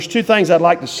There's two things I'd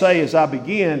like to say as I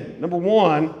begin. Number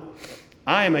one,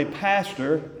 I am a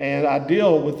pastor, and I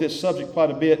deal with this subject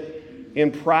quite a bit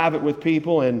in private with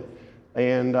people, and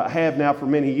have now for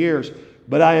many years.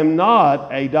 But I am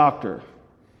not a doctor.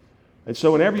 And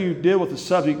so whenever you deal with the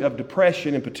subject of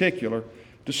depression in particular,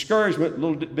 discouragement, a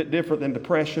little bit different than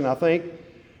depression, I think.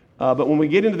 But when we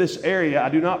get into this area,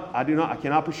 I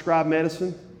cannot prescribe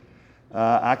medicine.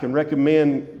 I can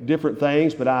recommend different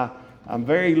things, but I want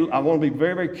to be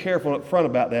very, very careful up front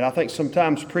about that. I think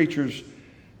sometimes preachers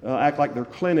act like they're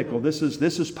clinical. This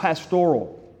is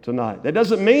pastoral tonight. That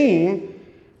doesn't mean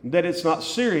that it's not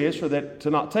serious or that to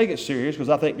not take it serious, because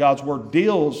I think God's Word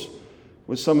deals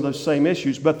with some of those same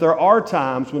issues. But there are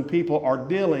times when people are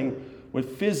dealing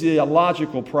with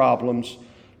physiological problems,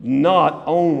 not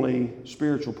only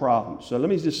spiritual problems. So let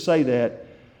me just say that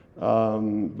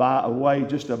by a way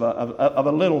just of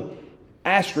a little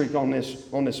asterisk on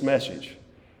this message.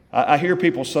 I hear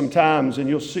people sometimes, and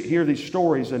you'll hear these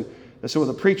stories, and that's what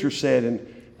the preacher said,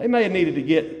 and they may have needed to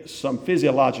get some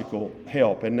physiological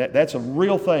help, and that's a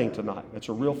real thing tonight. That's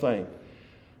a real thing.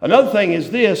 Another thing is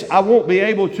this: I won't be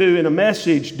able to, in a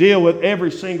message, deal with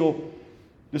every single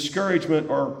discouragement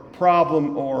or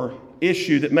problem or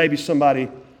issue that maybe somebody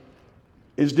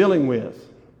is dealing with.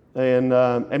 And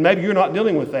maybe you're not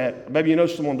dealing with that. Maybe you know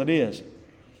someone that is.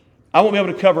 I won't be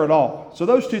able to cover it all. So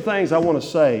those two things I want to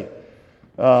say.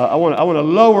 I want to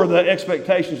lower the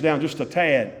expectations down just a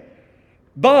tad.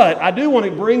 But I do want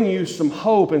to bring you some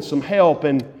hope and some help.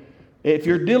 And if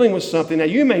you're dealing with something, now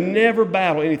you may never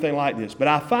battle anything like this, but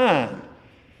I find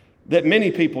that many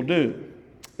people do.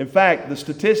 In fact, the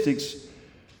statistics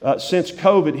since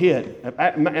COVID hit,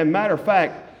 and matter of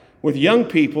fact, with young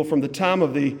people from the time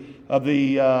of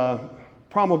the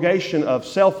promulgation of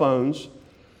cell phones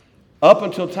up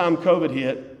until time COVID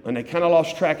hit, and they kind of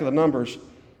lost track of the numbers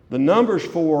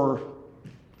for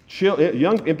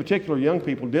in particular young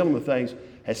people dealing with things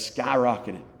has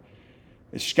skyrocketed.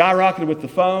 It's skyrocketed with the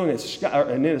phone, and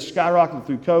then it's skyrocketed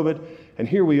through COVID, and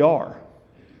here we are.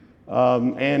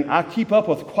 And I keep up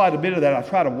with quite a bit of that. I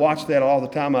try to watch that all the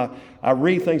time. I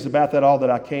read things about that all that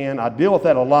I can. I deal with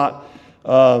that a lot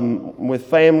with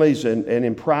families and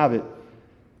in private.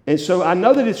 And so I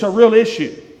know that it's a real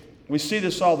issue. We see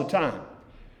this all the time.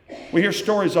 We hear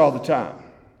stories all the time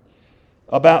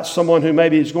about someone who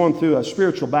maybe is going through a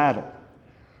spiritual battle.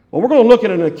 Well, we're going to look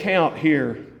at an account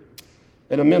here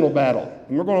in a mental battle.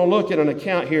 And we're going to look at an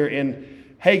account here in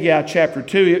Haggai chapter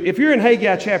 2. If you're in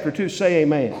Haggai chapter 2, say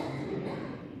amen.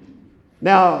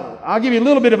 Now, I'll give you a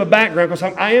little bit of a background, because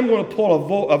I am going to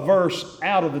pull a verse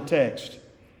out of the text.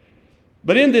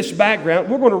 But in this background,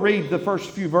 we're going to read the first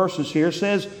few verses here. It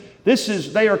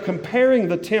says, they are comparing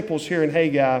the temples here in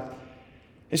Haggai.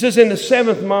 It says, in the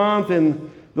 7th month,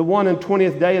 and the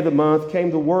 21st day of the month,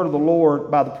 came the word of the Lord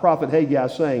by the prophet Haggai,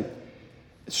 saying,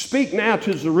 Speak now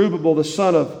to Zerubbabel, the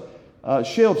son of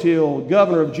Shealtiel,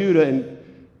 governor of Judah,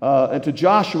 and to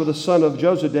Joshua, the son of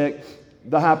Josedek,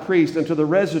 the high priest, and to the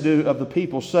residue of the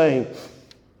people, saying,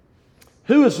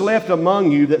 Who is left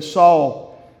among you that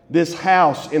saw this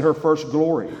house in her first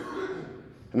glory?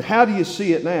 And how do you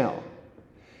see it now?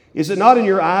 Is it not in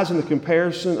your eyes, and the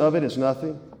comparison of it is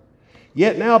nothing?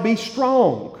 Yet now be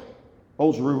strong,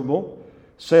 O Zerubbabel,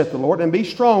 saith the Lord, and be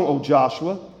strong, O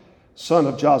Joshua, son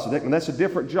of Josedek. And that's a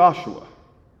different Joshua,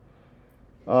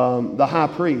 the high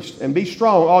priest. And be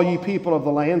strong, all you people of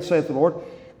the land, saith the Lord,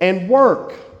 and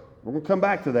work. We're going to come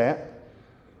back to that.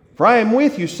 For I am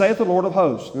with you, saith the Lord of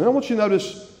hosts. And I want you to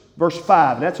notice verse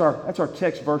 5, and that's our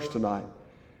text verse tonight.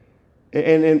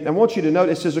 And I want you to note,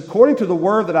 it says, According to the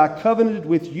word that I covenanted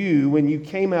with you when you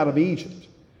came out of Egypt,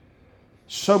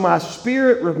 so my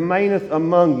spirit remaineth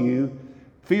among you,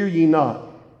 fear ye not.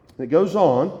 And it goes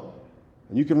on,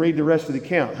 and you can read the rest of the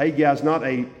account. Haggai is not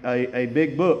a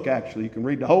big book, actually. You can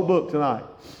read the whole book tonight.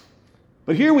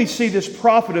 But here we see this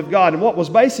prophet of God, and what was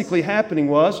basically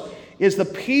happening is the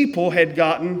people had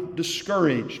gotten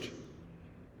discouraged.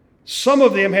 Some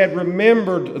of them had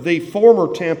remembered the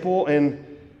former temple and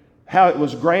how it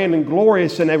was grand and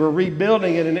glorious, and they were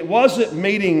rebuilding it, and it wasn't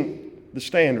meeting the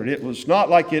standard. It was not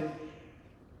like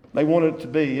they wanted it to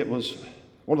be. It was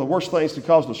one of the worst things to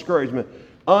cause discouragement,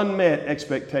 unmet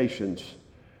expectations.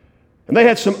 And they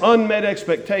had some unmet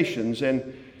expectations,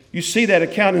 and you see that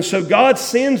account. And so God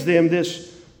sends them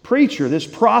this preacher, this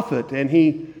prophet, and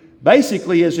he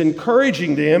basically is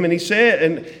encouraging them. And he said,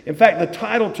 and in fact, the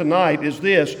title tonight is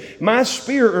this: My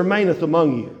spirit remaineth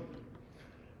among you.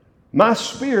 My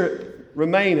spirit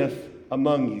remaineth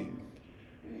among you.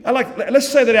 Let's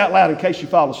say that out loud in case you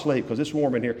fall asleep, because it's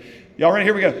warm in here. Y'all ready?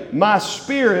 Here we go. My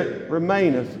spirit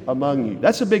remaineth among you.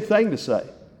 That's a big thing to say.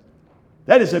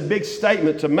 That is a big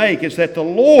statement to make, is that the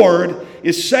Lord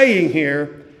is saying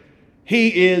here,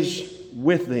 He is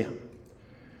with them.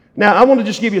 Now, I want to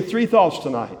just give you 3 thoughts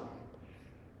tonight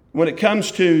when it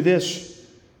comes to this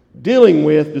dealing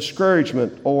with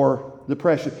discouragement or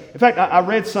depression. In fact, I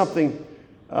read something,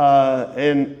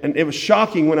 and it was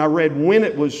shocking when I read when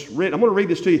it was written. I'm going to read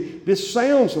this to you. This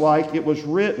sounds like it was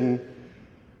written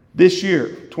this year,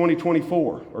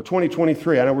 2024 or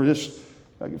 2023. I know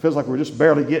it feels like we're just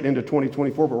barely getting into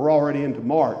 2024, but we're already into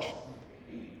March.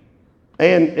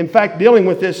 And in fact, dealing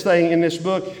with this thing in this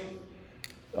book,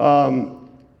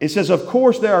 it says, of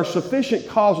course, there are sufficient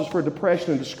causes for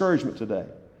depression and discouragement today.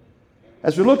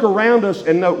 As we look around us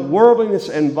and note worldliness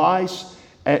and vice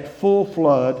at full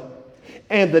flood,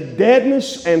 and the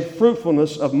deadness and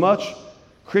fruitfulness of much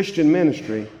Christian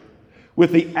ministry,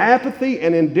 with the apathy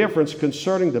and indifference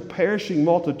concerning the perishing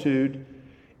multitude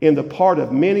in the part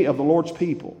of many of the Lord's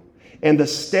people, and the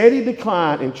steady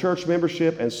decline in church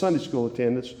membership and Sunday school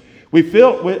attendance, we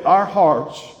feel with our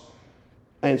hearts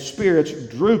and spirits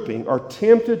drooping, are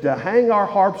tempted to hang our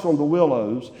harps on the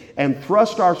willows and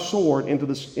thrust our sword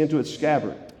into its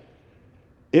scabbard.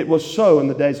 It was so in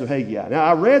the days of Haggai. Now,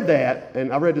 I read that,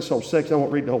 and I read this whole section. I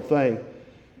won't read the whole thing.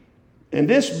 And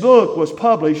this book was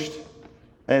published,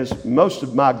 as most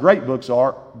of my great books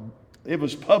are, it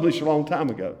was published a long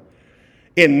time ago,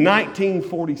 in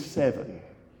 1947.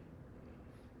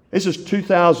 This is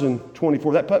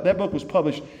 2024. That book was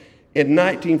published in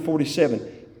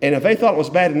 1947. And if they thought it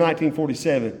was bad in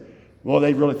 1947, well,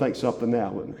 they'd really think something now,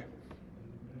 wouldn't they?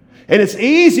 And it's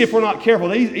easy if we're not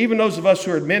careful, even those of us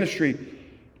who are in ministry,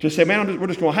 to say, man, we're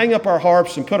just going to hang up our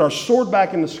harps and put our sword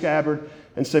back in the scabbard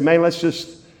and say, man, this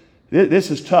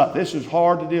is tough. This is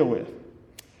hard to deal with.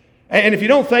 And if you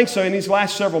don't think so, in these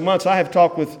last several months, I have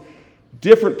talked with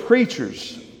different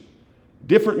preachers,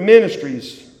 different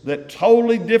ministries, that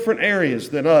totally different areas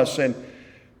than us, and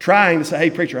trying to say,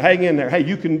 hey, preacher, hang in there. Hey,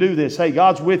 you can do this. Hey,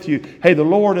 God's with you. Hey, the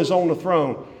Lord is on the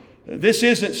throne. This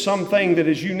isn't something that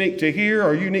is unique to here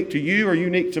or unique to you or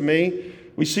unique to me.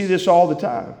 We see this all the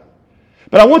time.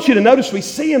 But I want you to notice we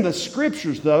see in the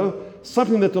Scriptures, though,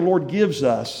 something that the Lord gives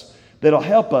us that'll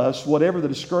help us whatever the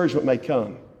discouragement may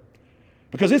come.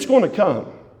 Because it's going to come.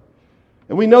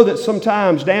 And we know that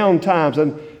sometimes, down times,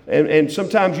 and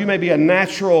sometimes you may be a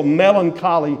natural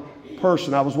melancholy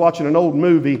person. I was watching an old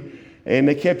movie, and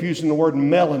they kept using the word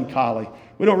melancholy.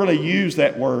 We don't really use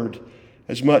that word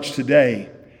as much today.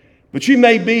 But you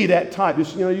may be that type.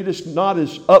 You're just not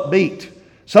as upbeat.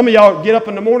 Some of y'all get up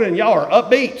in the morning and y'all are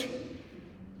upbeat.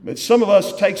 But some of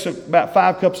us takes about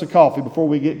 5 cups of coffee before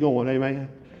we get going. Amen.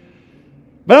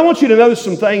 But I want you to notice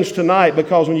some things tonight,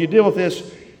 because when you deal with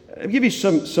this, I'll give you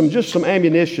some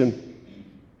ammunition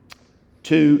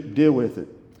to deal with it.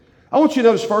 I want you to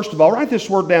notice, first of all, write this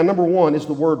word down. Number 1 is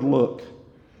the word look.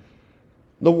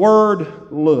 The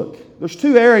word look. There's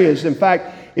 2 areas. In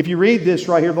fact, if you read this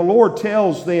right here, the Lord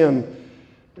tells them,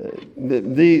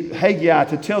 the Haggai,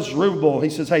 to tell Zerubbabel,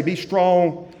 he says, hey, be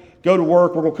strong, go to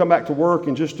work. We're going to come back to work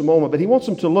in just a moment. But he wants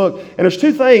them to look. And there's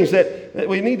 2 things that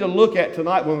we need to look at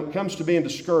tonight when it comes to being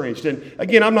discouraged. And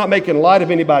again, I'm not making light of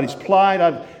anybody's plight.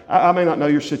 I may not know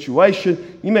your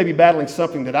situation. You may be battling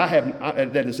something that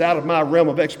that is out of my realm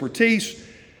of expertise.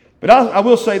 But I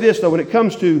will say this, though, when it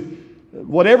comes to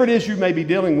whatever it is you may be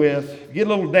dealing with, get a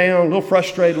little down, a little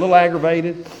frustrated, a little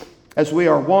aggravated, as we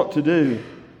are wont to do,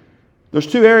 there's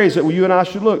 2 areas that you and I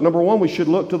should look. Number 1, we should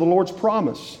look to the Lord's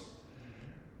promise.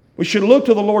 We should look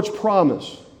to the Lord's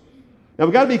promise. Now,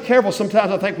 we've got to be careful.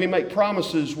 Sometimes I think we make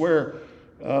promises where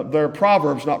they're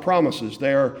proverbs, not promises.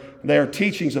 They are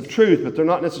teachings of truth, but they're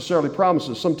not necessarily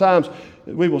promises. Sometimes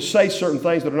we will say certain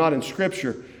things that are not in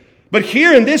Scripture. But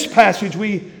here in this passage,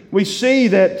 we see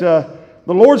that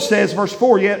the Lord says, verse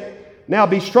 4, yet now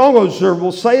be strong, O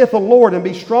Zerubbabel, saith the Lord, and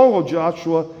be strong, O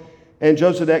Joshua and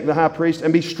Josedek the high priest,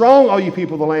 and be strong, all you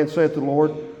people of the land, saith the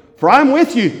Lord, for I am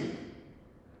with you.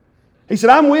 He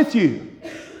said, I'm with you.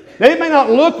 Now, it may not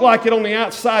look like it on the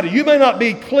outside. You may not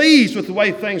be pleased with the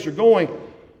way things are going,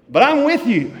 but I'm with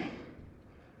you.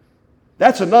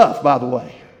 That's enough, by the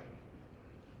way.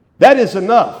 That is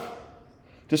enough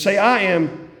to say, I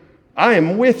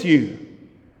am with you.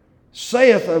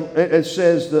 Saith, it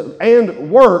says, and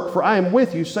work, for I am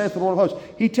with you, saith the Lord of hosts.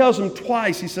 He tells them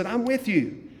twice, he said, I'm with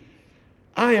you.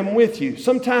 I am with you.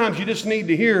 Sometimes you just need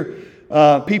to hear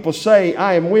people say,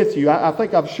 I am with you. I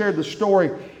think I've shared the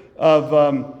story of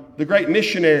the great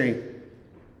missionary.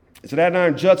 It's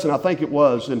Adoniram Judson, I think it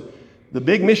was, and the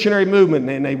big missionary movement.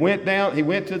 And he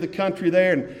went to the country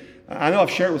there, and I know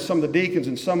I've shared it with some of the deacons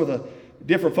and some of the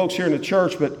different folks here in the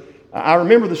church, but I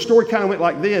remember the story kind of went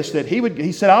like this, that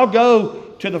he said, I'll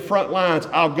go to the front lines.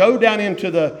 I'll go down into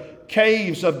the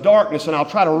caves of darkness and I'll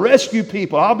try to rescue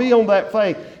people. I'll be on that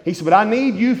thing. He said, but I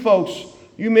need you folks,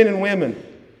 you men and women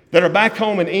that are back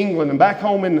home in England and back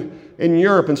home in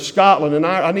Europe and Scotland, and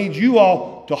I need you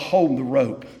all to hold the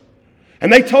rope.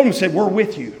 And they told him, said, we're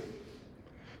with you.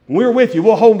 We're with you.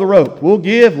 We'll hold the rope. We'll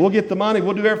give. We'll get the money.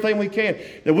 We'll do everything we can.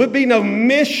 There would be no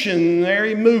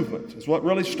missionary movement. It's what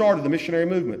really started the missionary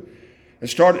movement.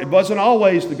 It wasn't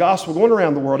always the gospel going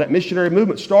around the world. That missionary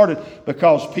movement started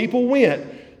because people went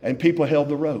and people held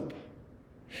the rope.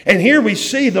 And here we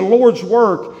see the Lord's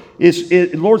work.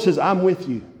 The Lord says, I'm with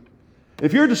you.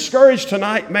 If you're discouraged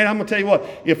tonight, man, I'm going to tell you what.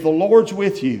 If the Lord's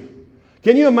with you,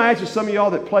 can you imagine some of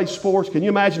y'all that play sports? Can you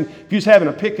imagine if you was having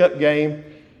a pickup game?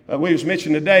 We was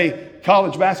mentioned today,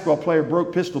 college basketball player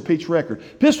broke Pistol Pete's record.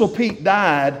 Pistol Pete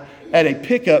died at a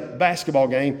pickup basketball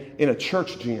game in a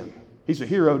church gym. He's a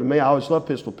hero to me. I always loved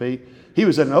Pistol Pete. He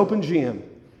was at an open gym.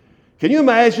 Can you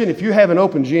imagine if you have an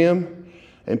open gym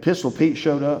and Pistol Pete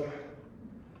showed up?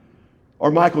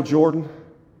 Or Michael Jordan?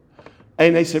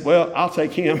 And they said, well, I'll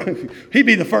take him. He'd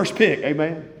be the first pick.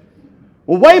 Amen.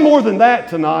 Well, way more than that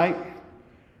tonight.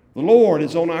 The Lord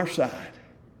is on our side.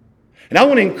 And I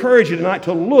want to encourage you tonight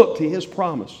to look to His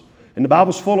promise. And the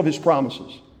Bible's full of His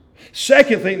promises.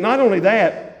 Second thing, not only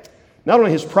that, not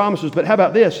only His promises, but how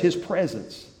about this? His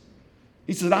presence.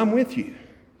 He says, I'm with you.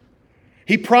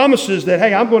 He promises that,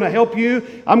 hey, I'm going to help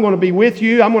you. I'm going to be with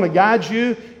you. I'm going to guide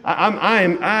you. I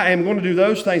am going to do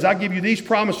those things. I give you these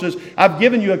promises. I've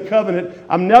given you a covenant.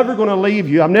 I'm never going to leave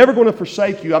you. I'm never going to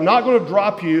forsake you. I'm not going to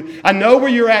drop you. I know where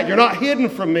you're at. You're not hidden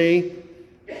from me.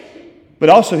 But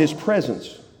also His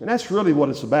presence. And that's really what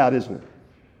it's about, isn't it?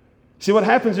 See, what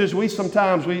happens is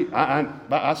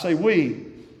I say we,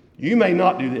 you may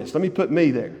not do this. Let me put me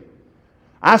there.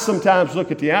 I sometimes look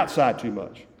at the outside too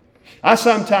much. I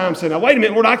sometimes say, now wait a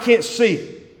minute, Lord, I can't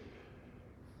see.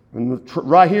 And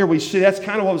right here we see that's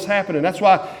kind of what was happening. That's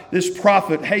why this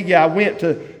prophet Haggai went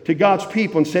to God's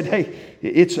people and said, hey,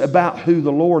 it's about who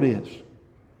the Lord is.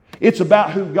 It's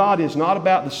about who God is, not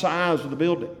about the size of the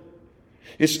building.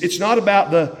 It's not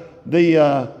about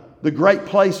the great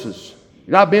places.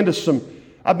 You know, I've been to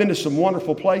some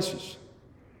wonderful places.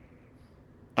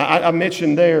 I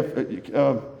mentioned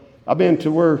there, I've been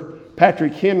to where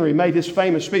Patrick Henry made his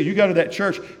famous speech. You go to that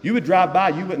church, you would drive by,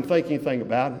 you wouldn't think anything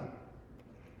about it.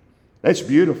 That's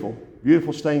beautiful.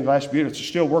 Beautiful stained glass, beautiful. It's a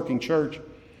still working church.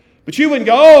 But you wouldn't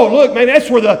go, oh, look, man, that's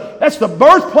the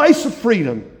birthplace of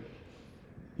freedom.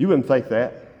 You wouldn't think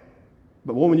that.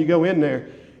 But when you go in there,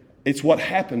 it's what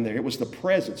happened there. It was the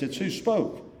presence. It's who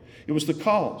spoke. It was the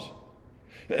cause.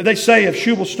 They say of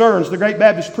Shubal Stearns, the great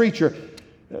Baptist preacher,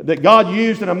 that God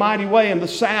used in a mighty way in the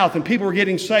South and people were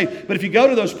getting saved. But if you go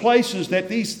to those places that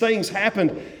these things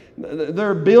happened, there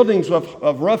are buildings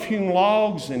of rough-hewn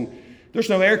logs and there's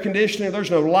no air conditioning,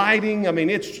 there's no lighting. I mean,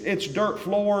 it's dirt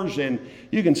floors and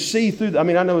you can see through. I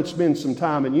mean, I know it's been some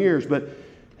time and years, but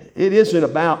it isn't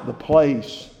about the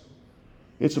place.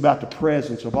 It's about the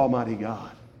presence of Almighty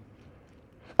God.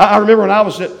 I remember when I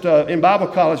was in Bible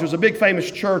college, there was a big famous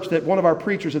church that one of our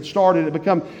preachers had started. It had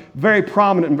become very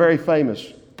prominent and very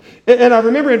famous. And I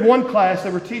remember in one class,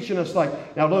 they were teaching us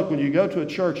like, now look, when you go to a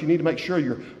church, you need to make sure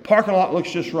your parking lot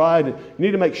looks just right. And you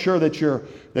need to make sure that your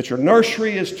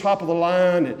nursery is top of the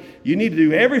line. And you need to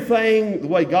do everything the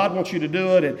way God wants you to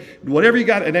do it. And whatever you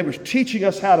got. And they were teaching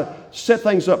us how to set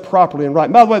things up properly and right.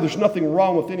 And by the way, there's nothing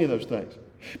wrong with any of those things.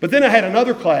 But then I had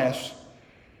another class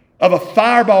of a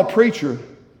fireball preacher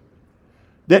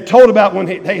that told about when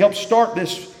they helped start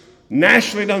this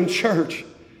nationally known church.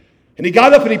 And he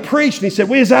got up and he preached and he said,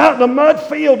 we was out in the mud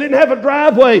field, didn't have a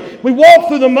driveway. We walked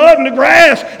through the mud and the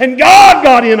grass and God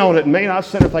got in on it. And man, I was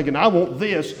sitting there thinking, I want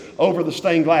this over the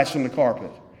stained glass in the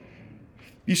carpet.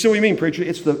 You see what I mean, preacher?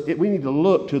 We need to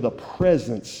look to the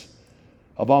presence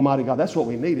of Almighty God. That's what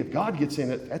we need. If God gets in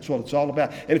it, that's what it's all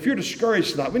about. And if you're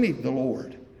discouraged tonight, we need the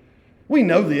Lord. We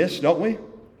know this, don't we?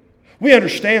 We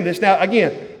understand this. Now,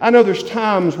 again, I know there's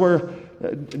times where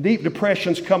deep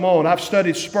depressions come on. I've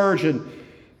studied Spurgeon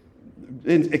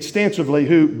extensively,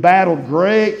 who battled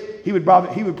great. He would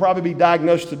probably be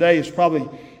diagnosed today as probably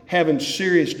having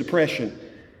serious depression.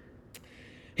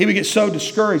 He would get so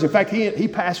discouraged. In fact, he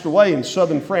passed away in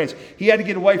southern France. He had to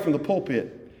get away from the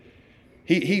pulpit.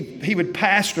 He would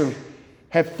pastor,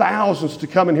 have thousands to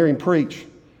come and hear him preach.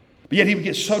 But yet he would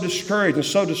get so discouraged and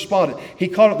so despondent. He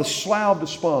called it the slough of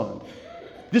despond.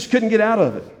 Just couldn't get out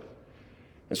of it.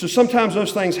 And so sometimes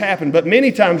those things happen. But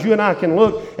many times you and I can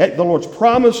look at the Lord's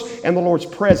promise and the Lord's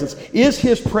presence. Is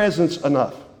His presence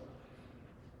enough?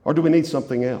 Or do we need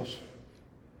something else?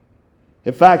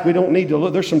 In fact, we don't need to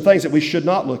look. There's some things that we should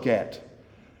not look at.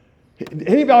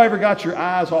 Any of y'all ever got your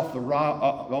eyes off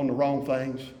on the wrong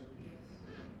things?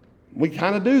 We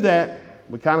kind of do that.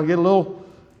 We kind of get a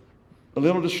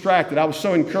little distracted. I was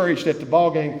so encouraged at the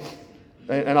ball game,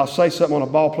 and I'll say something on a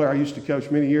ball player I used to coach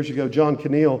many years ago, John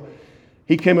Keneal.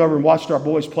 He came over and watched our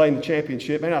boys play in the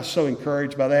championship. Man, I was so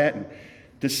encouraged by that. And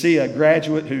to see a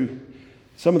graduate who,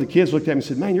 some of the kids looked at me and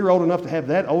said, man, you're old enough to have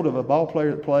that old of a ball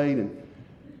player that played.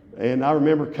 And I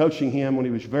remember coaching him when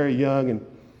he was very young. And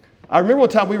I remember one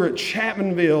time we were at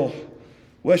Chapmanville,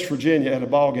 West Virginia at a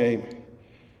ball game.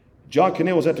 John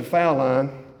Keneal was at the foul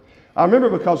line. I remember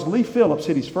because Lee Phillips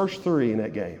hit his first three in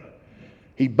that game.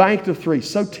 He banked a three,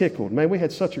 so tickled. Man, we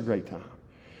had such a great time.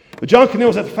 But John Keneal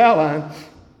was at the foul line,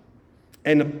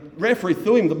 and the referee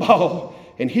threw him the ball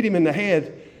and hit him in the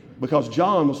head because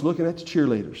John was looking at the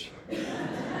cheerleaders.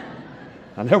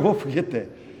 I never will forget that.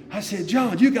 I said,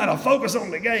 John, you got to focus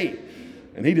on the game.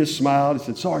 And he just smiled. He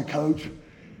said, sorry, coach.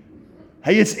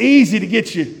 Hey, it's easy to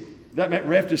get you. That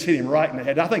ref just hit him right in the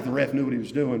head. I think the ref knew what he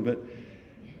was doing,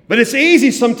 but it's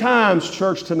easy sometimes,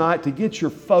 church, tonight, to get your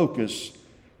focus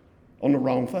on the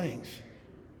wrong things,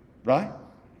 right?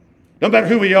 No matter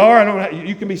who we are,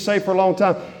 you can be saved for a long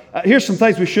time. Here's some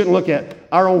things we shouldn't look at.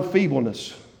 Our own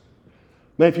feebleness.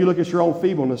 Man, if you look at your own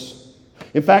feebleness.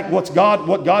 In fact, what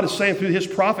God is saying through His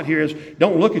prophet here is,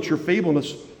 don't look at your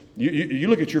feebleness. You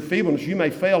look at your feebleness, you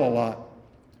may fail a lot.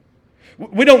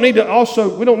 We don't need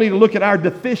to look at our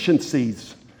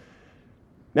deficiencies.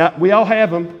 Now, we all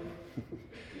have them.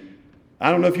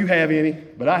 I don't know if you have any,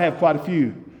 but I have quite a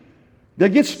few. They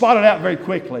get spotted out very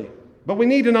quickly, but we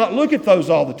need to not look at those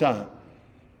all the time.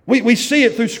 We see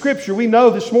it through Scripture. We know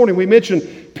this morning, we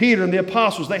mentioned Peter and the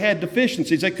apostles. They had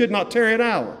deficiencies. They could not tarry an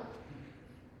hour.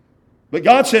 But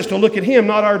God says to look at Him,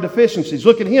 not our deficiencies.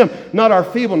 Look at Him, not our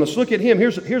feebleness. Look at Him.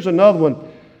 Here's another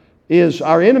one, is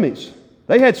our enemies.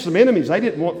 They had some enemies. They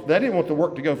didn't want the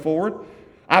work to go forward.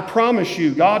 I promise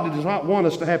you, God does not want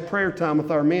us to have prayer time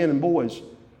with our men and boys.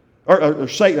 Or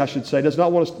Satan, I should say, does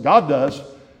not want us. God does.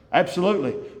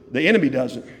 Absolutely. The enemy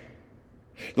doesn't.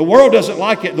 The world doesn't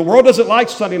like it. The world doesn't like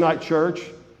Sunday night church.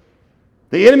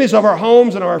 The enemies of our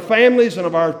homes and of our families and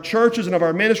of our churches and of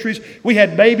our ministries. We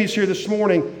had babies here this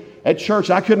morning at church.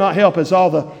 I could not help as all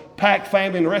the Pack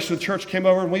family and the rest of the church came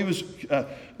over, and we was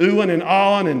oohing and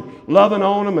awing and loving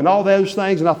on them and all those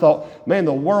things. And I thought, man,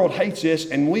 the world hates this,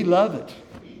 and we love it.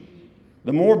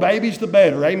 The more babies, the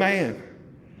better. Amen.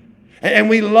 And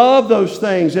we love those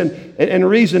things. And the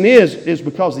reason is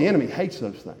because the enemy hates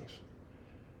those things.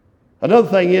 Another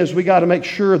thing is we got to make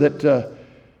sure that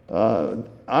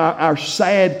our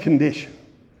sad condition.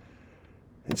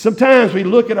 And sometimes we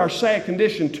look at our sad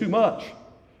condition too much.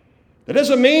 That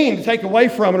doesn't mean to take away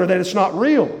from it or that it's not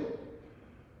real.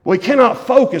 We cannot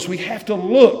focus. We have to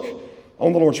look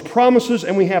on the Lord's promises,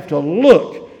 and we have to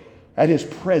look at His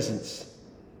presence,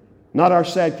 not our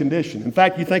sad condition. In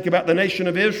fact, you think about the nation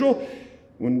of Israel,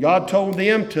 when God told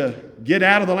them to get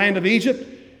out of the land of Egypt,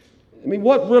 I mean,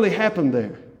 what really happened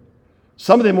there?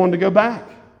 Some of them wanted to go back.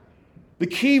 The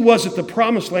key wasn't the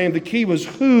promised land. The key was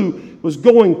who was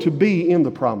going to be in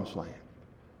the promised land.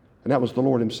 And that was the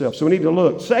Lord Himself. So we need to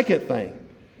look. Second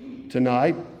thing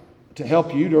tonight, to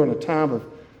help you during a time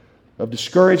of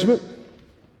discouragement,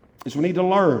 is we need to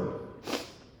learn.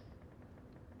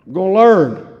 We're going to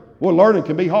learn. Well, learning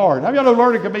can be hard. How many of y'all know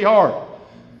learning can be hard?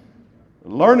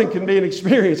 Learning can be an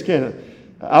experience, can it?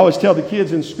 I always tell the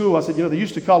kids in school, I said, they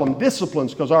used to call them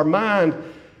disciplines because our mind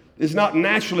does not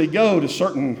naturally go to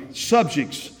certain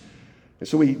subjects. And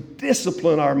so we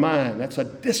discipline our mind. That's a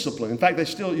discipline. In fact,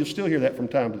 you'll still hear that from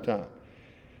time to time.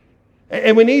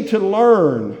 And we need to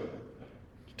learn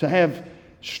to have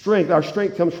strength. Our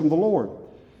strength comes from the Lord.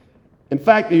 In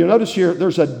fact, you'll notice here,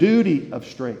 there's a duty of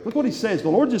strength. Look what He says. The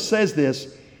Lord just says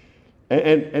this,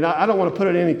 and I don't want to put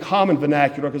it in any common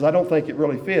vernacular because I don't think it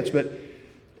really fits, but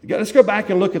let's go back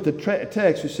and look at the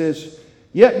text. It says,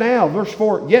 yet now, verse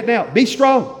 4, yet now, be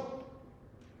strong.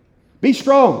 Be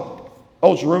strong,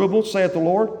 O Zerubbabel, saith the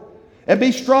Lord. And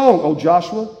be strong, O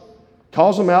Joshua.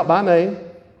 Calls them out by name.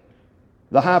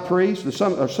 The high priest, the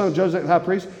son of Joseph, the high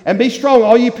priest. And be strong,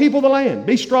 all ye people of the land.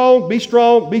 Be strong, be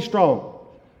strong, be strong.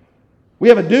 We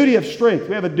have a duty of strength.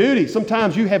 We have a duty.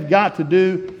 Sometimes you have got to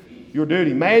do your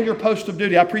duty. Man your post of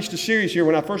duty. I preached a series here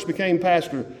when I first became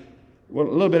pastor. Well,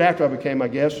 a little bit after I became, I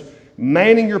guess.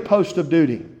 Manning your post of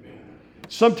duty.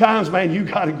 Sometimes, man, you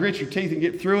got to grit your teeth and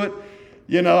get through it.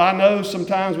 I know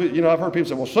sometimes, I've heard people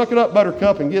say, well, suck it up,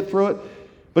 buttercup, and get through it.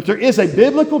 But there is a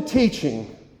biblical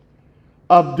teaching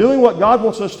of doing what God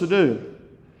wants us to do.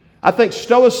 I think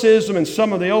Stoicism and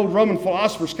some of the old Roman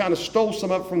philosophers kind of stole some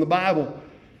of it from the Bible.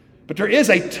 But there is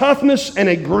a toughness and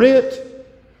a grit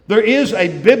There is a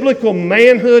biblical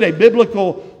manhood, a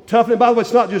biblical toughness. By the way,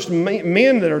 it's not just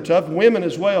men that are tough, women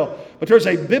as well. But there's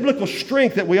a biblical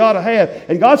strength that we ought to have.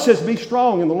 And God says, be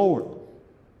strong in the Lord.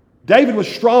 David was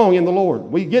strong in the Lord.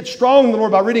 We get strong in the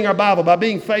Lord by reading our Bible, by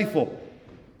being faithful.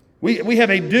 We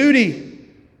have a duty,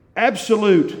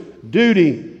 absolute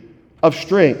duty of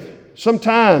strength.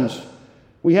 Sometimes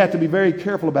we have to be very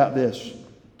careful about this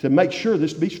to make sure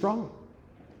this to be strong.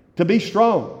 To be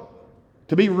strong.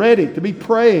 To be ready. To be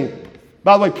praying.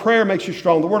 By the way, prayer makes you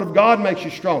strong. The Word of God makes you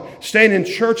strong. Staying in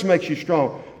church makes you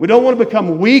strong. We don't want to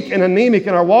become weak and anemic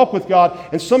in our walk with God.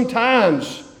 And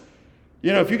sometimes,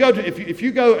 you know, if you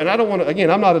go, and I don't want to, again,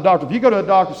 I'm not a doctor. If you go to a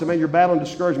doctor and say, man, you're battling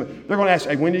discouragement, they're going to ask,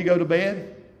 hey, when do you go to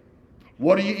bed?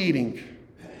 What are you eating?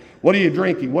 What are you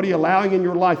drinking? What are you allowing in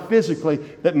your life physically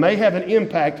that may have an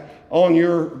impact on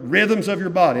your rhythms of your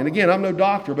body? And again, I'm no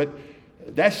doctor, but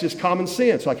that's just common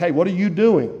sense. Like, hey, what are you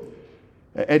doing?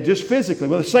 And just physically.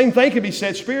 Well, the same thing can be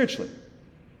said spiritually.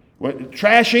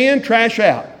 Trash in, trash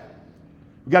out.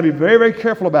 We've got to be very, very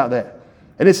careful about that.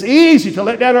 And it's easy to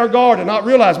let down our guard and not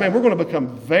realize, man, we're going to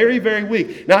become very, very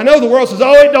weak. Now, I know the world says,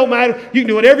 oh, it don't matter. You can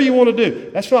do whatever you want to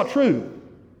do. That's not true.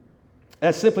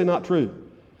 That's simply not true.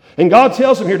 And God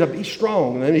tells them here to be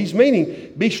strong. And He's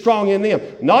meaning be strong in them.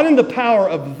 Not in the power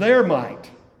of their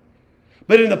might,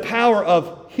 but in the power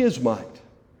of His might.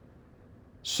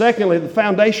 Secondly, the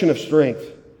foundation of strength.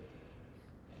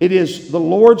 It is the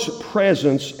Lord's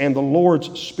presence and the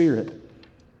Lord's Spirit.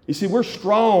 You see, we're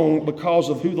strong because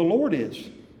of who the Lord is.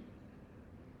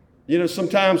 You know,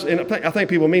 sometimes, and I think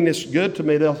people mean this good to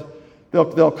me.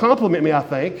 They'll compliment me, I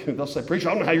think. They'll say, preacher,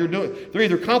 I don't know how you're doing. They're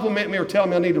either complimenting me or telling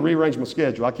me I need to rearrange my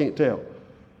schedule. I can't tell.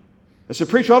 They say,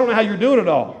 preacher, I don't know how you're doing it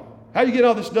all. How are you getting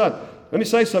all this done? Let me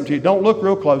say something to you. Don't look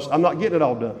real close. I'm not getting it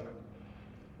all done.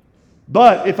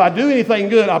 But if I do anything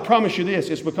good, I promise you this,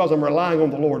 it's because I'm relying on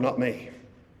the Lord, not me.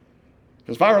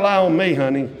 Because if I rely on me,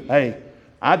 honey, hey,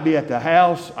 I'd be at the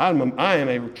house. I am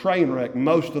a train wreck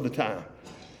most of the time.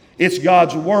 It's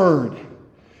God's Word.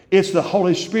 It's the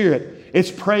Holy Spirit.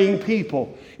 It's praying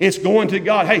people. It's going to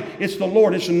God. Hey, it's the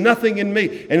Lord. It's nothing in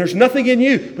me. And there's nothing in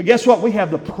you. But guess what? We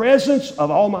have the presence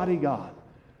of Almighty God.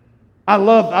 I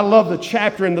love the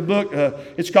chapter in the book.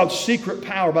 It's called Secret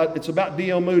Power. It's about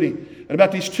D.L. Moody. And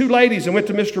about these two ladies that went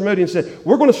to Mr. Moody and said,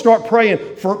 we're going to start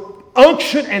praying for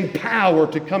unction and power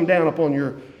to come down upon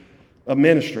your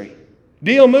ministry.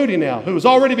 D.L. Moody now, who was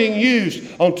already being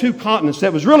used on 2 continents.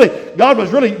 God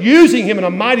was really using him in a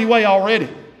mighty way already.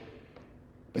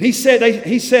 But he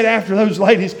said after those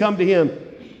ladies come to him,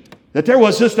 that there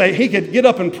was just he could get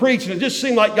up and preach, and it just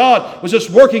seemed like God was just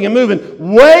working and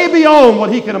moving way beyond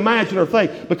what he could imagine or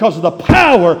think because of the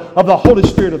power of the Holy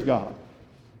Spirit of God.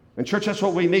 And church, that's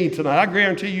what we need tonight. I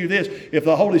guarantee you this, if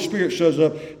the Holy Spirit shows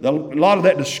up, a lot of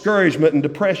that discouragement and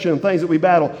depression and things that we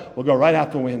battle will go right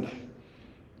out the window.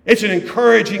 It's an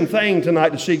encouraging thing tonight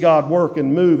to see God work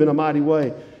and move in a mighty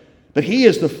way. But He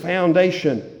is the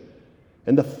foundation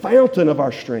and the fountain of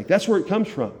our strength. That's where it comes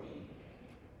from.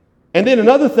 And then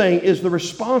another thing is the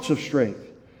response of strength.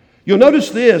 You'll notice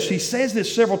this. He says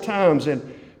this several times,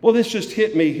 and well, this just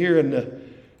hit me here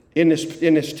in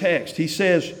this text. He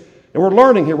says, and we're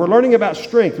learning here. We're learning about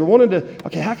strength. We're wanting to,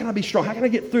 okay, how can I be strong? How can I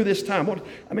get through this time?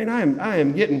 I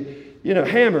am getting,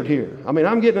 hammered here.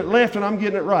 I'm getting it left and I'm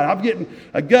getting it right. I'm getting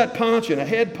a gut punch and a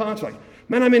head punch. Like,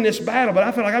 man, I'm in this battle, but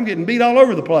I feel like I'm getting beat all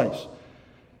over the place.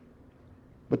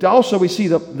 But also we see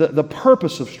the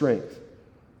purpose of strength.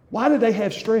 Why did they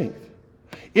have strength?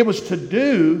 It was to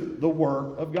do the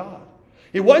work of God.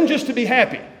 It wasn't just to be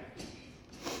happy.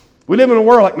 We live in a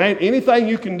world like, man, anything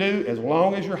you can do as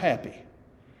long as you're happy.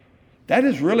 That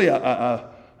is really a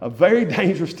very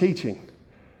dangerous teaching.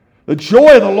 The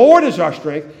joy of the Lord is our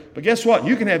strength, but guess what?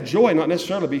 You can have joy and not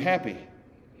necessarily be happy.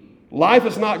 Life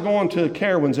is not going to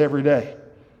Carowinds every day.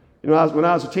 When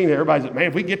I was a teenager, everybody said, man,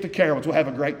 if we get to Carowinds, we'll have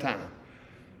a great time.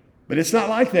 But it's not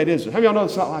like that, is it? How many of y'all know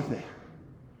it's not like that?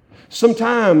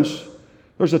 Sometimes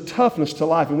there's a toughness to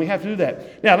life, and we have to do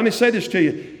that. Now, let me say this to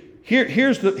you.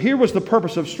 Here was the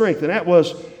purpose of strength, and that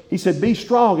was, he said, be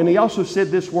strong, and he also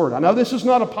said this word. I know this is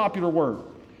not a popular word,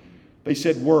 but he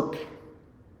said work.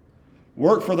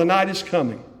 Work, for the night is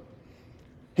coming.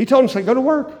 He told him, say, go to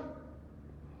work.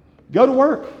 Go to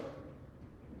work.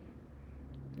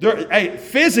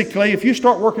 Physically, if you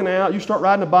start working out, you start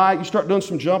riding a bike, you start doing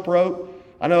some jump rope.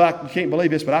 I know you can't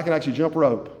believe this, but I can actually jump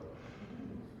rope.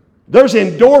 There's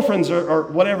endorphins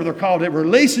or whatever they're called that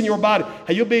release in your body.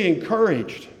 Hey, you'll be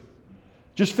encouraged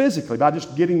just physically by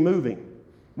just getting moving.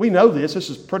 We know this. This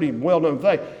is a pretty well-known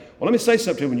thing. Well, let me say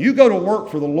something to you. When you go to work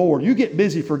for the Lord, you get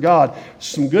busy for God,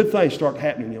 some good things start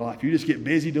happening in your life. You just get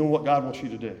busy doing what God wants you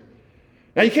to do.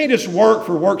 Now, you can't just work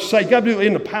for work's sake. You got to do it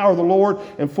in the power of the Lord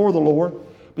and for the Lord.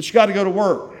 But you got to go to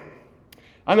work.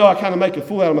 I know I kind of make a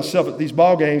fool out of myself at these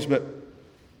ball games, but,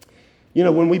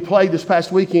 when we played this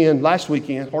last weekend,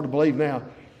 hard to believe now,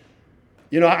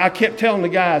 I kept telling the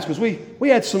guys, because we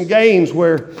had some games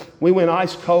where we went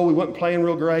ice cold, we wasn't playing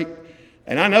real great,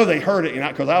 and I know they heard it,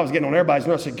 because I was getting on everybody's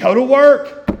nerves. I said, go to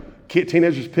work.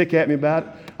 Teenagers pick at me about it.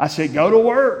 I said, go to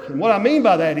work. And what I mean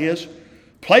by that is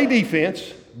play defense,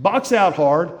 box out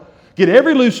hard, get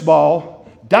every loose ball,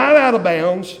 dive out of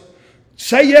bounds,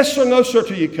 say yes or no, sir,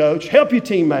 to your coach, help your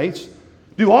teammates,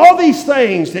 do all these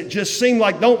things that just seem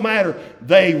like don't matter.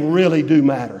 They really do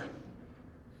matter.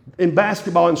 In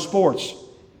basketball and sports,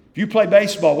 if you play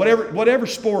baseball, whatever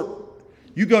sport,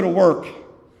 you go to work.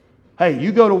 Hey,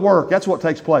 you go to work. That's what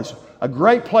takes place. A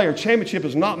great player, championship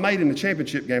is not made in the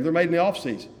championship game. They're made in the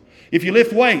offseason. If you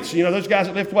lift weights, those guys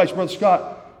that lift weights, Brother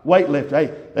Scott, weightlifter,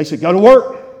 hey, they said, go to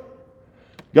work.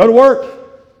 Go to work.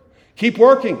 Keep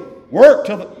working. Work.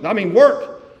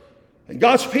 Work. And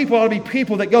God's people ought to be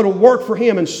people that go to work for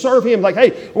Him and serve Him. Like,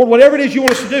 hey, Lord, whatever it is you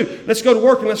want us to do, let's go to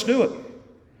work and let's do it.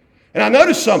 And I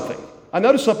noticed something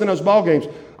in those ball games.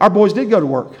 Our boys did go to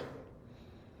work.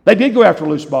 They did go after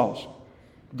loose balls.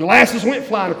 Glasses went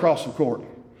flying across the court.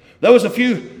 There was a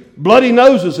few bloody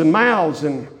noses and mouths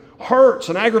and hurts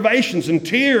and aggravations and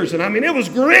tears. And it was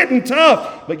grit and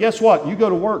tough. But guess what? You go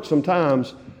to work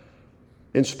sometimes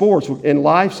in sports, in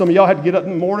life. Some of y'all had to get up in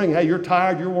the morning. Hey, you're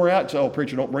tired, you're worn out. So,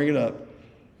 preacher, don't bring it up.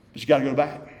 But you got to go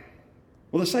back.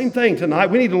 Well, the same thing tonight.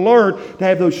 We need to learn to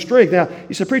have those strength. Now,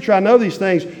 you say, preacher, I know these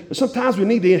things, but sometimes we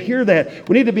need to hear that.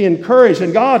 We need to be encouraged.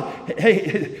 And God,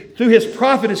 through His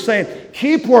prophet, is saying,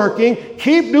 keep working,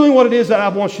 keep doing what it is that I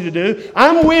want you to do.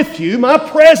 I'm with you. My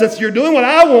presence, you're doing what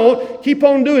I want. Keep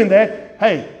on doing that.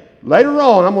 Hey, later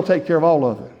on, I'm going to take care of all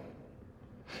of it.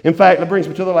 In fact, that brings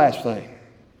me to the last thing.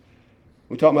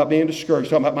 We're talking about being discouraged.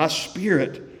 We're talking about my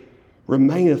spirit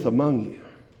remaineth among you.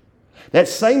 That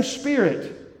same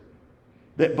spirit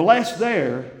that blessed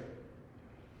there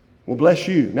will bless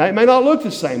you. Now, it may not look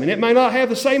the same, and it may not have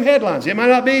the same headlines. It might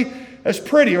not be as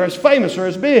pretty or as famous or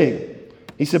as big.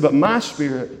 He said, but my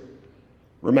spirit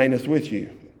remaineth with you.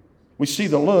 We see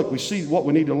the look. We see what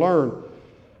we need to learn.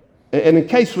 And in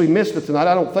case we missed it tonight,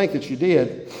 I don't think that you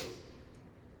did.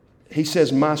 He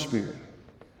says, my spirit.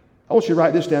 I want you to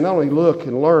write this down. Not only look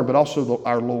and learn, but also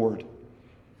our Lord.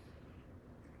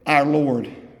 Our Lord.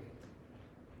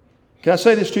 Can I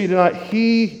say this to you tonight?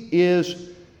 He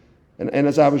is, and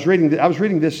as I was reading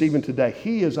this even today,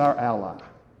 He is our ally.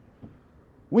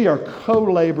 We are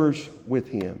co-laborers with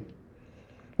Him.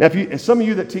 Now, if some of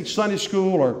you that teach Sunday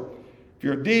school, or if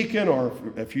you're a deacon, or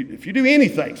if you do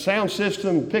anything, sound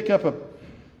system, pick up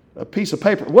a piece of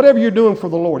paper, whatever you're doing for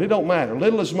the Lord, it don't matter.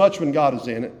 Little as much when God is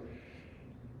in it.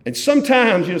 And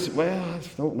sometimes you say, well, I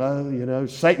just don't know,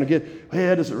 Satan will get,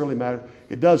 well, does it really matter?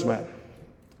 It does matter.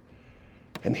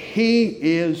 And He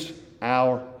is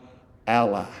our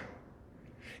ally.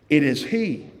 It is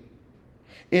He.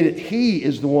 He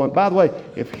is the one. By the way,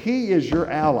 if He is your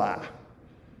ally,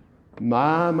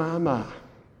 my.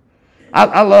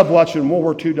 I love watching World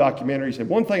War II documentaries. And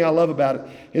one thing I love about it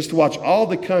is to watch all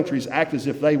the countries act as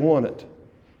if they won it.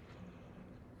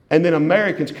 And then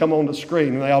Americans come on the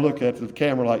screen and they all look at the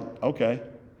camera like, okay.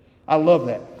 I love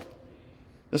that.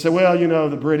 They say, well,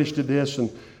 the British did this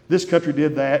and this country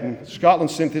did that, and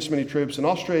Scotland sent this many troops, and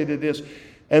Australia did this,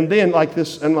 and then like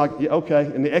this, and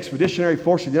and the Expeditionary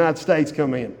Force of the United States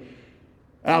come in.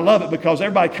 And I love it because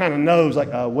everybody kind of knows,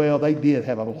 well, they did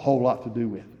have a whole lot to do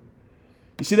with it.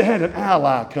 You see, they had an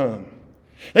ally come.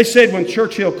 They said when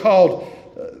Churchill called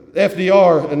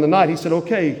FDR in the night, he said,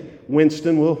 okay,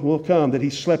 Winston, we'll come, that he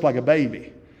slept like a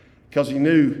baby because he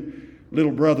knew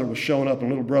little brother was showing up, and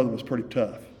little brother was pretty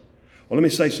tough. Well, let me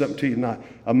say something to you tonight.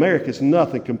 America's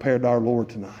nothing compared to our Lord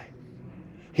tonight.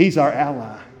 He's our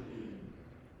ally.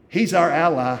 He's our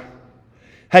ally.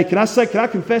 Hey, can I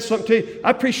confess something to you?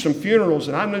 I preached some funerals,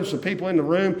 and I knew some people in the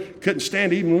room couldn't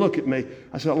stand to even look at me.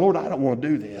 I said, Lord, I don't want to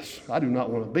do this. I do not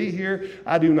want to be here.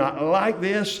 I do not like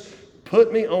this.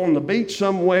 Put me on the beach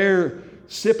somewhere,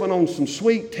 sipping on some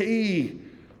sweet tea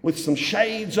with some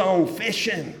shades on,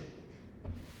 fishing.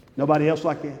 Nobody else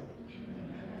like that?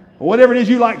 Whatever it is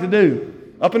you like to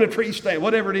do, up in a tree stand,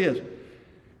 whatever it is.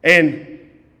 And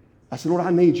I said, Lord,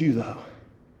 I need you, though.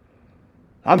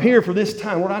 I'm here for this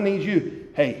time. Lord, I need you.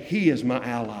 Hey, He is my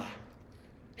ally.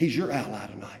 He's your ally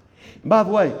tonight. And by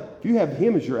the way, if you have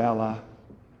Him as your ally,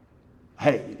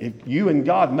 hey, if you and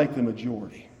God make the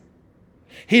majority.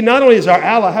 He not only is our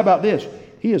ally, how about this?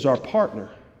 He is our partner.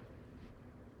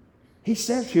 He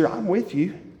says here, I'm with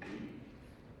you.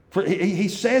 For he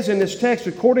says in this text,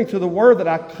 according to the word that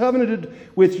I covenanted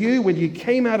with you when you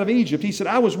came out of Egypt. He said,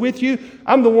 I was with you.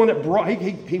 I'm the one that brought,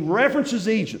 he references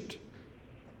Egypt.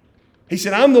 He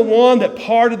said, I'm the one that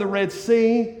parted the Red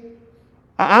Sea.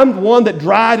 I'm the one that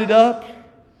dried it up.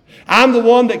 I'm the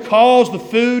one that caused the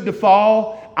food to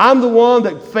fall. I'm the one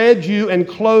that fed you and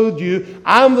clothed you.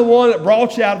 I'm the one that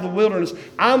brought you out of the wilderness.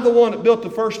 I'm the one that built the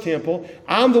first temple.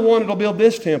 I'm the one that will build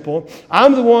this temple.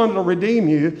 I'm the one that will redeem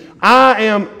you. I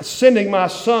am sending my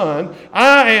son.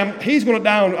 He's going to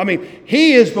die on,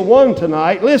 he is the one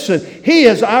tonight. Listen, he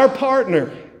is our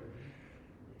partner.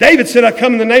 David said, I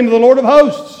come in the name of the Lord of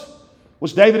hosts.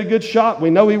 Was David a good shot? We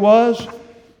know he was.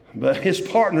 But his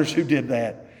partners who did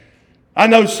that. I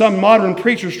know some modern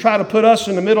preachers try to put us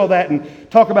in the middle of that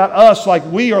and talk about us like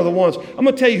we are the ones. I'm going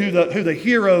to tell you who the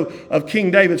hero of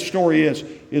King David's story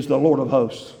is the Lord of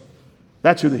hosts.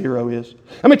 That's who the hero is.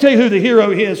 Let me tell you who the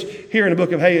hero is here in the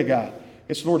book of Haggai.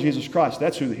 It's the Lord Jesus Christ.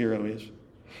 That's who the hero is.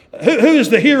 Who is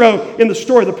the hero in the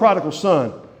story of the prodigal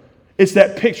son? It's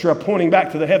that picture of pointing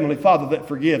back to the Heavenly Father that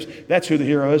forgives. That's who the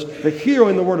hero is. The hero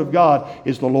in the Word of God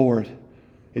is the Lord.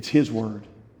 It's His Word.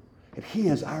 And He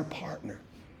is our partner.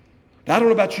 Now, I don't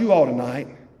know about you all tonight,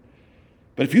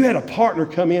 but if you had a partner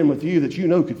come in with you that you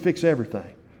know could fix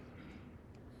everything.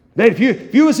 Now, if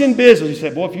you was in business, you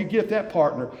said, boy, if you get that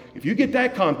partner, if you get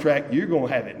that contract, you're going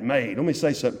to have it made. Let me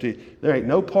say something to you. There ain't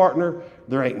no partner,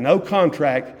 there ain't no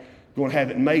contract going to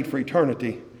have it made for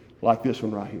eternity like this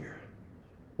one right here.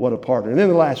 What a partner. And then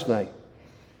the last thing,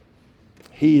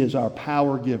 He is our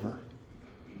power giver.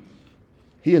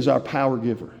 He is our power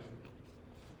giver.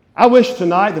 I wish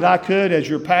tonight that I could, as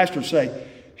your pastor, say,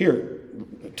 here,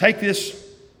 take this,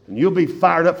 and you'll be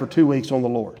fired up for 2 weeks on the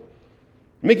Lord.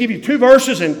 Let me give you 2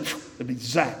 verses, and it'll be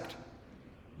zapped.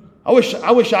 I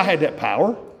wish I had that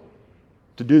power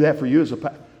to do that for you as a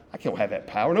pastor. I can't have that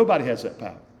power. Nobody has that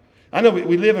power. I know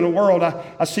we live in a world,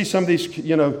 I see some of these,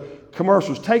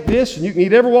 commercials. Take this, and you can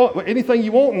eat anything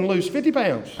you want and lose 50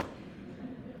 pounds.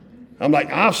 I'm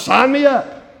like, sign me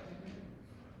up.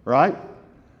 Right?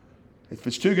 If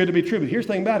it's too good to be true. But here's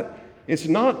the thing about it. It's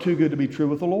not too good to be true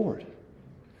with the Lord.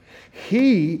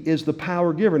 He is the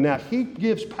power giver. Now, He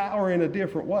gives power in a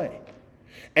different way.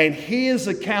 And His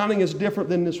accounting is different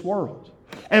than this world.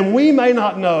 And we may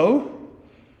not know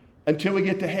until we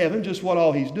get to heaven just what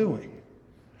all He's doing.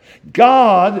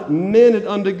 God meant it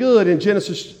unto good. In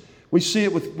Genesis, we see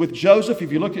it with Joseph.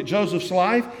 If you looked at Joseph's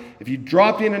life, if you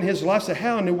dropped in his life, say,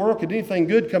 how in the world could anything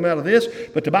good come out of this?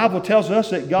 But the Bible tells us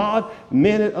that God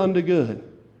meant it unto good.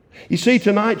 You see,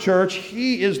 tonight, church,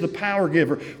 He is the power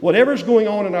giver. Whatever's going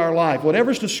on in our life,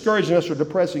 whatever's discouraging us or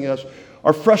depressing us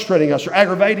or frustrating us or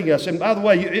aggravating us, and by the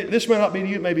way, this may not be to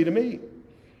you, it may be to me.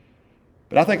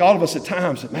 But I think all of us at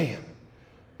times that, man,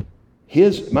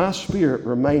 my spirit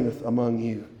remaineth among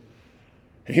you.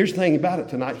 And here's the thing about it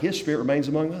tonight. His Spirit remains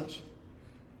among us.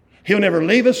 He'll never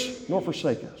leave us nor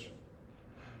forsake us.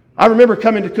 I remember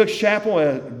coming to Cook's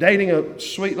Chapel, dating a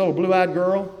sweet little blue-eyed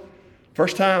girl.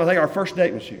 First time, I think our first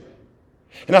date was here.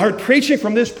 And I heard preaching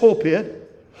from this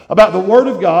pulpit about the Word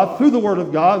of God, through the Word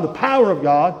of God, and the power of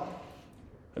God.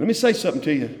 And let me say something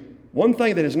to you. One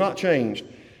thing that has not changed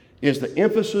is the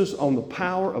emphasis on the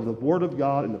power of the Word of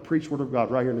God and the preached Word of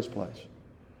God right here in this place.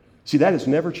 See, that has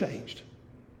never changed.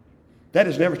 That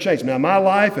has never changed. Now, my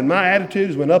life and my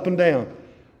attitudes went up and down.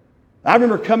 I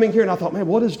remember coming here and I thought, man,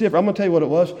 what is different? I'm going to tell you what it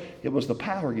was. It was the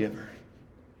power giver.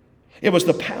 It was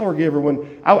the power giver.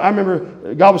 When I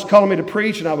remember God was calling me to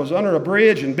preach, and I was under a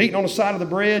bridge and beating on the side of the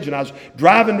bridge, and I was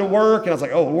driving to work, and I was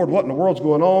like, oh, Lord, what in the world's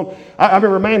going on? I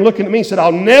remember a man looking at me and said,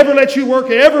 I'll never let you work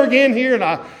ever again here. And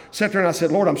I sat there and I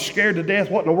said, Lord, I'm scared to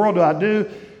death. What in the world do I do?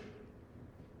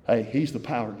 Hey, He's the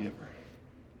power giver.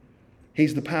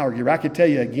 He's the power giver. I could tell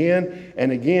you again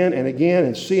and again and again,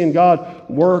 and seeing God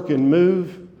work and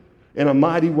move in a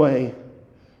mighty way.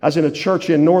 I was in a church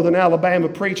in northern Alabama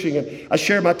preaching, and I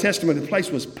shared my testimony. The place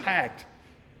was packed.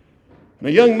 And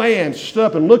a young man stood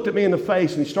up and looked at me in the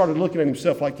face, and he started looking at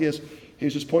himself like this. He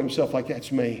was just pointing himself like,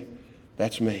 that's me.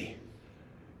 That's me.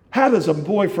 How does a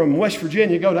boy from West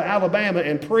Virginia go to Alabama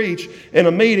and preach in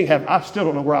a meeting? I still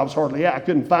don't know where I was hardly at. I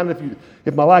couldn't find it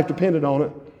if my life depended on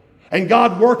it. And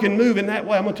God work and move in that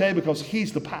way, I'm going to tell you, because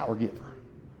He's the power giver.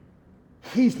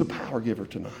 He's the power giver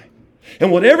tonight.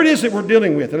 And whatever it is that we're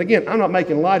dealing with, and again, I'm not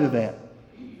making light of that,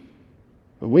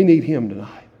 but we need Him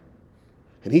tonight.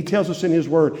 And He tells us in His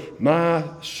Word, my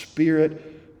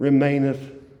spirit remaineth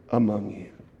among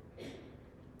you.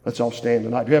 Let's all stand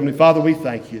tonight. Dear Heavenly Father, we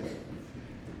thank You.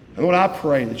 And Lord, I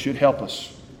pray that You'd help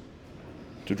us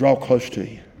to draw close to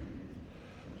You.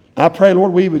 I pray,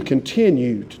 Lord, we would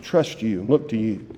continue to trust You and look to You.